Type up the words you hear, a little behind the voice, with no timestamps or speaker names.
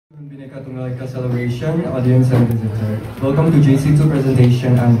Bhinneka Tunggal celebration, audience and visitor. Welcome to JC2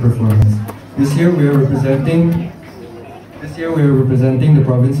 presentation and performance. This year we are representing the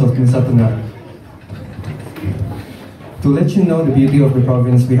province of Nusa. To let you know the beauty of the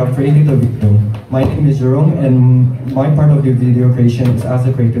province, we have created a video. My name is Jerome and my part of the video creation is as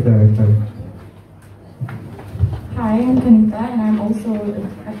a creative director. Hi, I'm Bhinneka and I'm also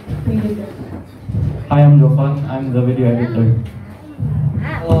a creative director. Hi, I'm Jovan. I'm the video editor.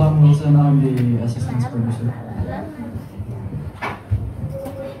 Hello, I'm Wilson. I'm the assistant producer.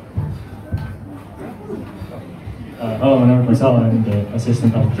 My name is Marcel. I'm the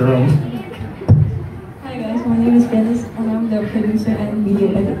assistant of Jerome. Hi guys, my name is Dennis and I'm the producer and video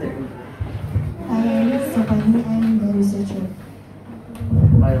editor. Hi, I'm Stephanie. I'm the researcher.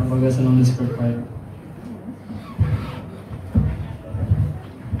 Hi, I'm Bagas and I'm the script writer.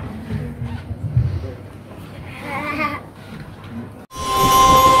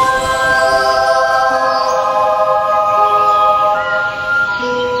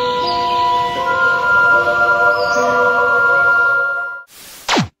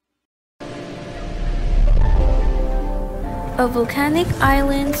 A volcanic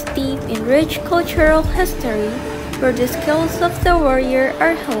island steeped in rich cultural history, where the skills of the warrior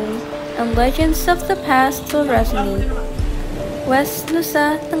are honed and legends of the past still resonate. West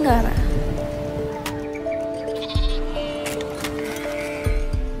Nusa Tenggara.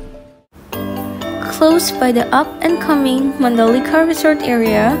 Close by the up-and-coming Mandalika Resort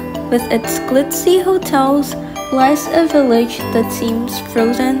area, with its glitzy hotels, lies a village that seems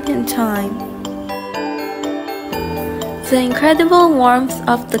frozen in time. The incredible warmth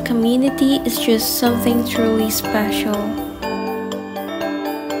of the community is just something truly special.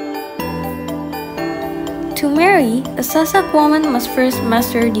 To marry, a Sasak woman must first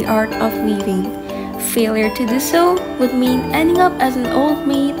master the art of weaving. Failure to do so would mean ending up as an old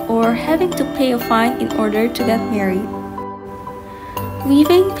maid or having to pay a fine in order to get married.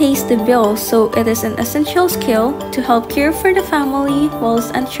 Weaving pays the bills, so it is an essential skill to help care for the family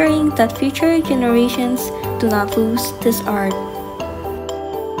whilst ensuring that future generations do not lose this art.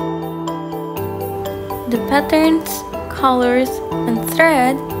 The patterns, colors, and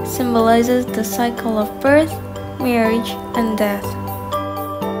thread symbolizes the cycle of birth, marriage, and death.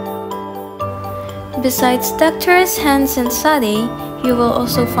 Besides dexterous hands and sade, you will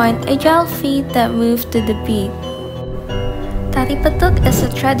also find agile feet that move to the beat. Tari Patuk is a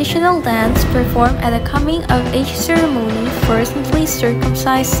traditional dance performed at a coming-of-age ceremony for recently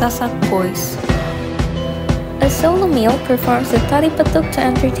circumcised Sasak boys. A solo male performs the Tari Patuk to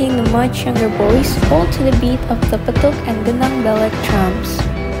entertain the much younger boys, all to the beat of the Patuk and Benang Belek drums.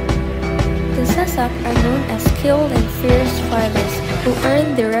 The Sasak are known as skilled and fierce fighters who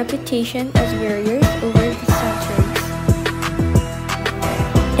earned their reputation as warriors over the centuries.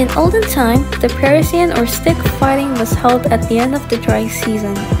 In olden time, the Parisian or stick fighting was held at the end of the dry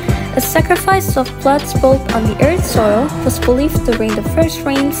season. A sacrifice of blood spilled on the earth's soil was believed to bring the first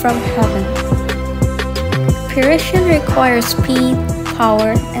rain from heaven. Parisian requires speed,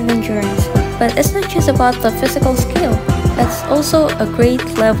 power, and endurance, but it's not just about the physical skill, it's also a great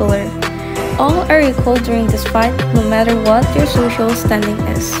leveler. All are equal during this fight, no matter what their social standing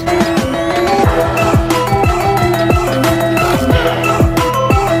is.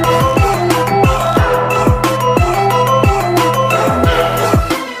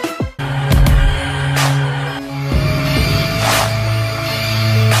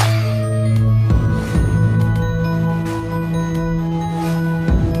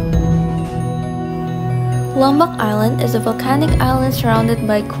 Lombok Island is a volcanic island surrounded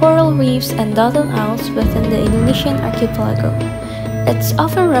by coral reefs and dotted isles within the Indonesian archipelago. It's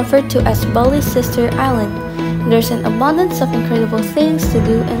often referred to as Bali's sister island. There's an abundance of incredible things to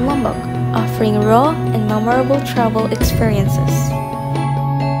do in Lombok, offering raw and memorable travel experiences.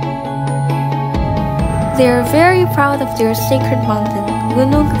 They are very proud of their sacred mountain,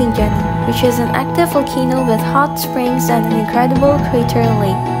 Gunung Rinjani, which is an active volcano with hot springs and an incredible crater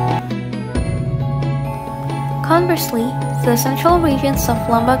lake. Conversely, the central regions of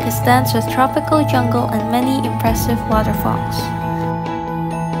Lombok is dense with tropical jungle and many impressive waterfalls.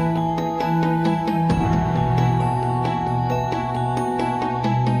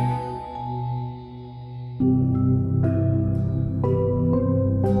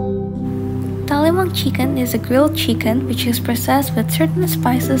 Taliwang chicken is a grilled chicken which is processed with certain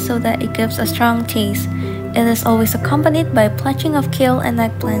spices so that it gives a strong taste. It is always accompanied by planching of kale and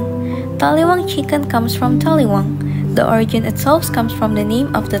eggplant. Taliwang chicken comes from Taliwang. The origin itself comes from the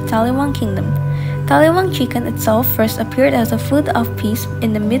name of the Taliwang kingdom. Taliwang chicken itself first appeared as a food of peace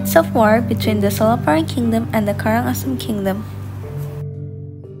in the midst of war between the Salaparan kingdom and the Karangasem kingdom.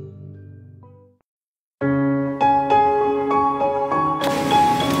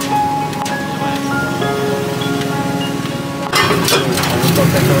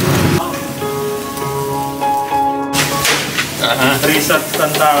 riset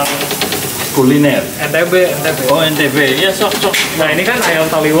tentang Kuliner. NTB. Oh, NTB. Ya, sok. Nah, ini kan ayam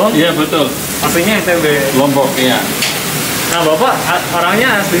taliwang. Iya, betul. Aslinya NTB. Lombok, ya. Nah, Bapak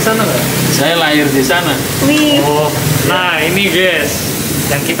orangnya asli sana nggak? Saya lahir di sana. Oh, nah ini guys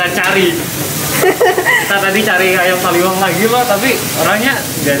yang kita cari. Kita tadi cari ayam taliwang lagi loh, tapi orangnya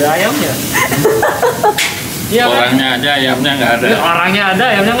nggak ada ayamnya. Iya kan? Orangnya ada, ayamnya nggak ada. Orangnya ada,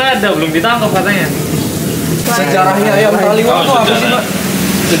 ayamnya nggak ada, belum ditangkap katanya. Sejarahnya ayam taliwang itu apa sih, Pak?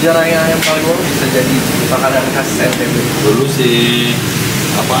 Sejarahnya ayam taliwang bisa jadi makanan khas NTB. Dulu sih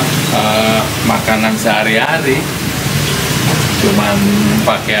makanan sehari-hari. Cuman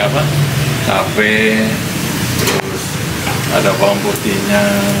pakai tape, terus ada bawang putihnya,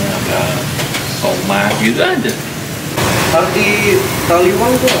 ada tomat gitu aja. Arti taliwang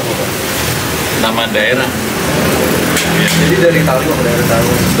itu apa, Pak? Nama daerah. Ya. Jadi dari Taliwang, daerah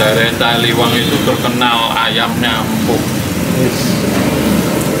Taliwang. Daerah Taliwang itu terkenal ayamnya empuk.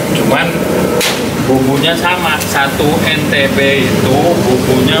 Cuman bumbunya sama. Satu NTB itu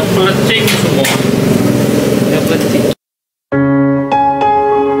bumbunya pelecing semua. Ya pelecing.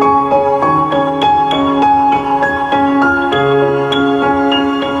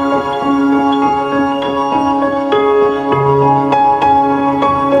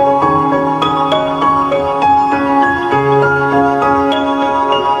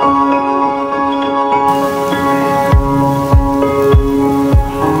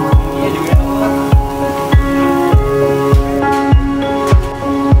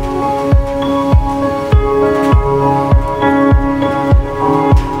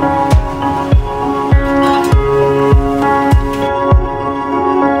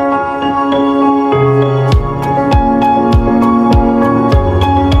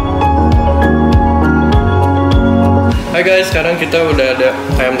 Hai guys, sekarang kita udah ada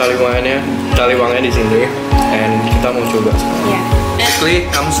ayam taliwangnya di sini, and kita mau coba sekarang. Basically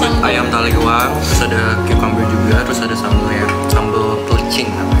comes with ayam taliwang, terus ada cucumber juga, terus ada sambalnya, sambal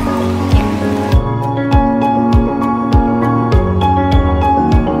pelecing namanya.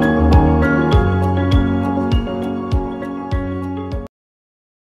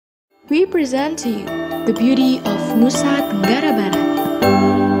 We present to you the beauty of Nusa Tenggara Barat.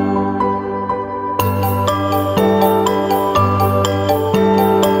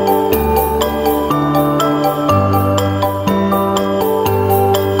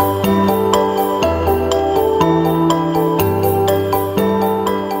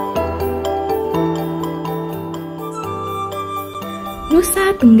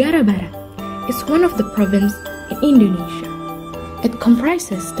 Nusa Tenggara Barat is one of the provinces in Indonesia. It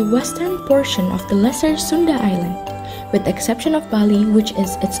comprises the western portion of the Lesser Sunda Island, with the exception of Bali, which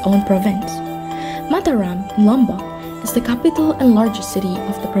is its own province. Mataram, Lombok, is the capital and largest city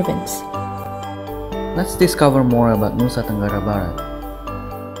of the province. Let's discover more about Nusa Tenggara Barat.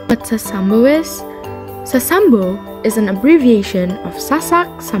 What Sasambo is? Sasambo is an abbreviation of Sasak,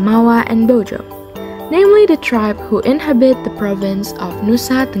 Samawa, and Bojo, namely the tribe who inhabit the province of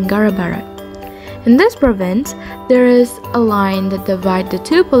Nusa Tenggara Barat. In this province, there is a line that divides the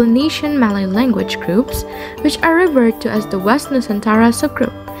two Polynesian Malay language groups, which are referred to as the West Nusantara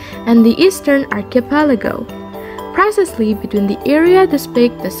subgroup and the Eastern Archipelago, precisely between the area that speak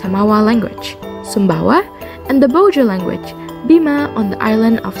the Samawa language, Sumbawa, and the Bojo language, Bima, on the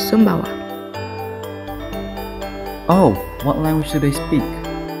island of Sumbawa. Oh, what language do they speak?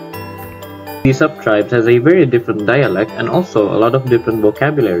 These subtribes has a very different dialect and also a lot of different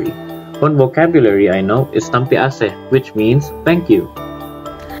vocabulary. One vocabulary I know is Tampi Ase, which means thank you.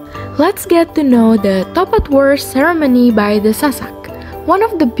 Let's get to know the Topat War ceremony by the Sasak, one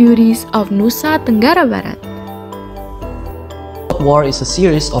of the beauties of Nusa Tenggara Barat. Topat War is a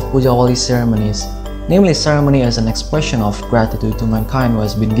series of Pujawali ceremonies, namely ceremony as an expression of gratitude to mankind who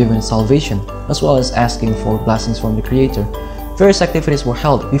has been given salvation, as well as asking for blessings from the Creator. Various activities were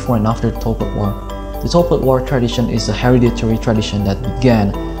held before and after the Topat War. The Topat War tradition is a hereditary tradition that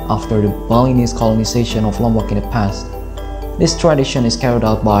began after the Balinese colonization of Lombok in the past. This tradition is carried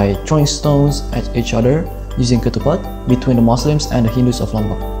out by throwing stones at each other using ketupat between the Muslims and the Hindus of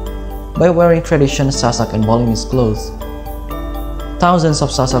Lombok. By wearing traditional Sasak and Balinese clothes, thousands of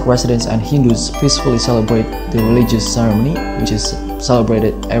Sasak residents and Hindus peacefully celebrate the religious ceremony, which is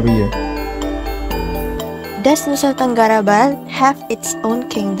celebrated every year. Does Nusa Tenggara Barat have its own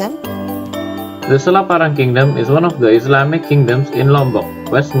kingdom? The Selaparang Kingdom is one of the Islamic kingdoms in Lombok,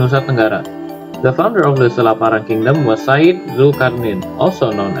 West Nusa Tenggara. The founder of the Selaparang Kingdom was Said Zulkarnain,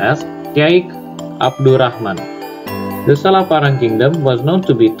 also known as Kiai Abdurrahman. The Selaparang Kingdom was known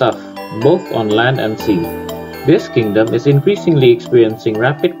to be tough, both on land and sea. This kingdom is increasingly experiencing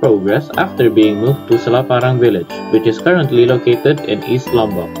rapid progress after being moved to Selaparang village, which is currently located in East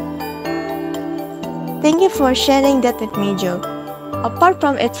Lombok. Thank you for sharing that with me, Joe. Apart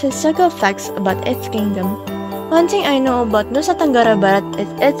from its historical facts about its kingdom, one thing I know about Nusa Tenggara Barat is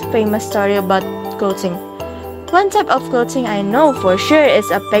its famous story about clothing. One type of clothing I know for sure is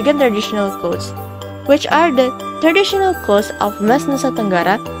a pagan traditional clothes, which are the traditional clothes of West Nusa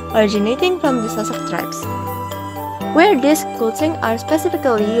Tenggara originating from the Sasak tribes, where these clothing are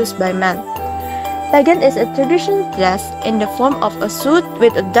specifically used by men. Pagan is a traditional dress in the form of a suit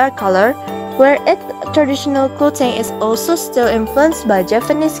with a dark color, where its traditional clothing is also still influenced by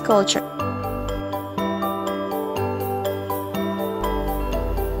Japanese culture.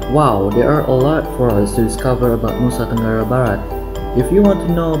 Wow, there are a lot for us to discover about Nusa Tenggara Barat. If you want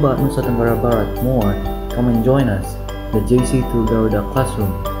to know about Nusa Tenggara Barat more, come and join us, the JC2 Garuda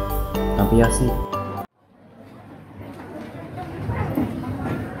Classroom. Tampiasi.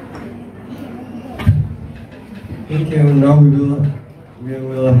 Thank you. Now we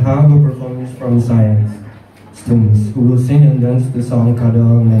will have a performance from science students who will sing and dance the song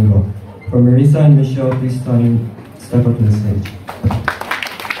Kadal Mango. For Marisa and Michelle, please step up to the stage.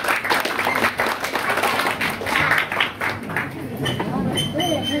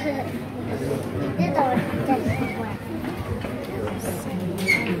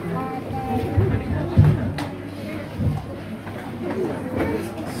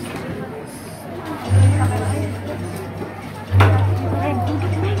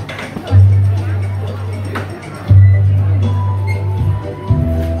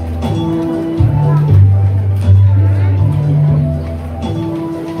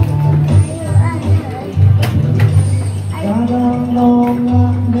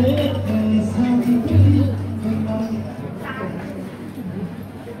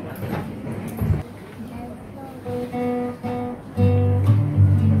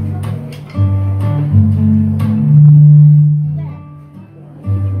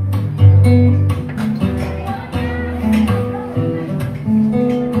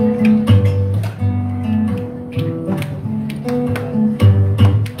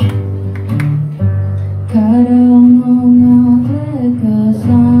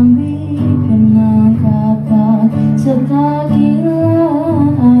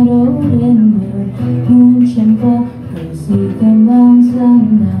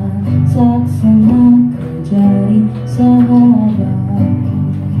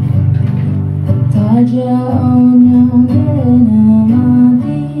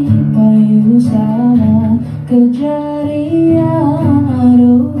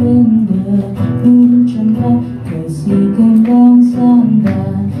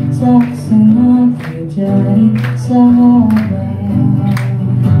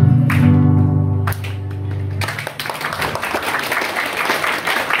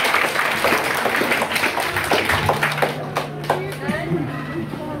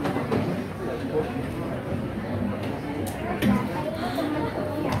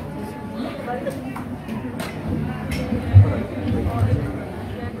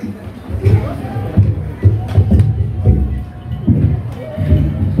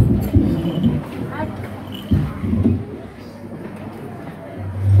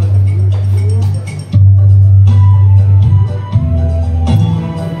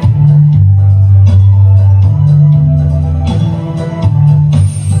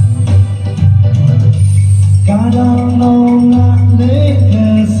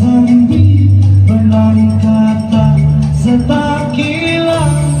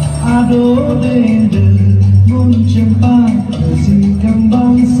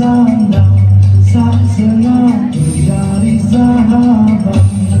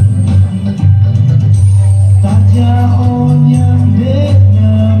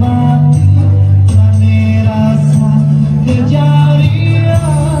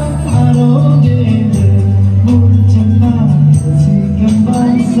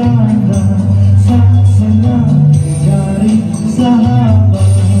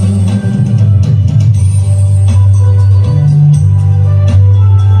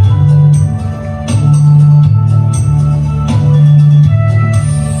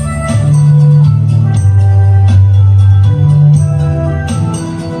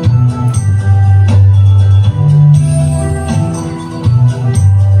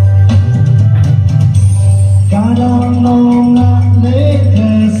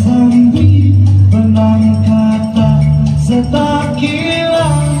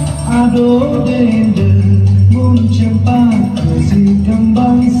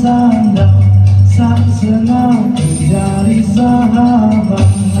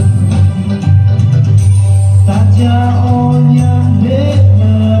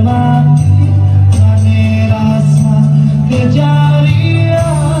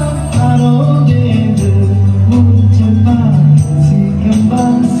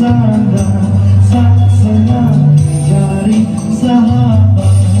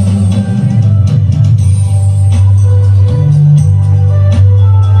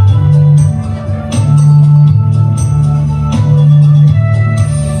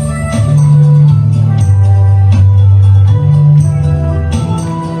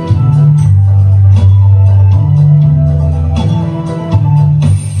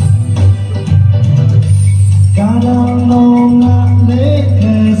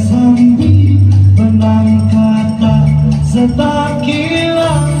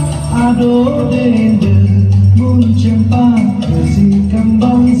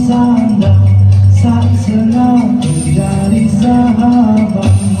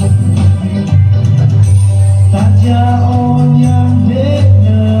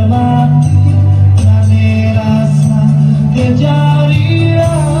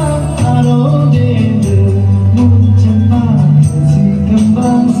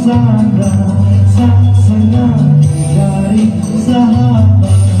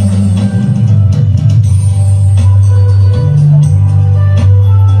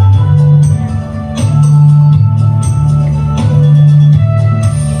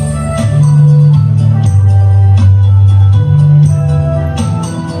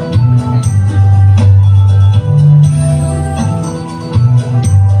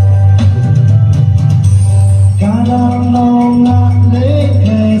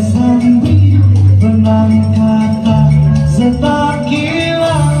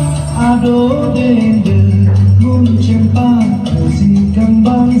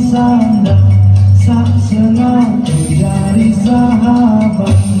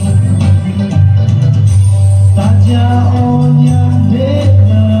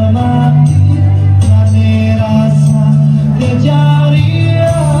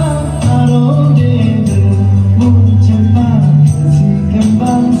 Maria, I don't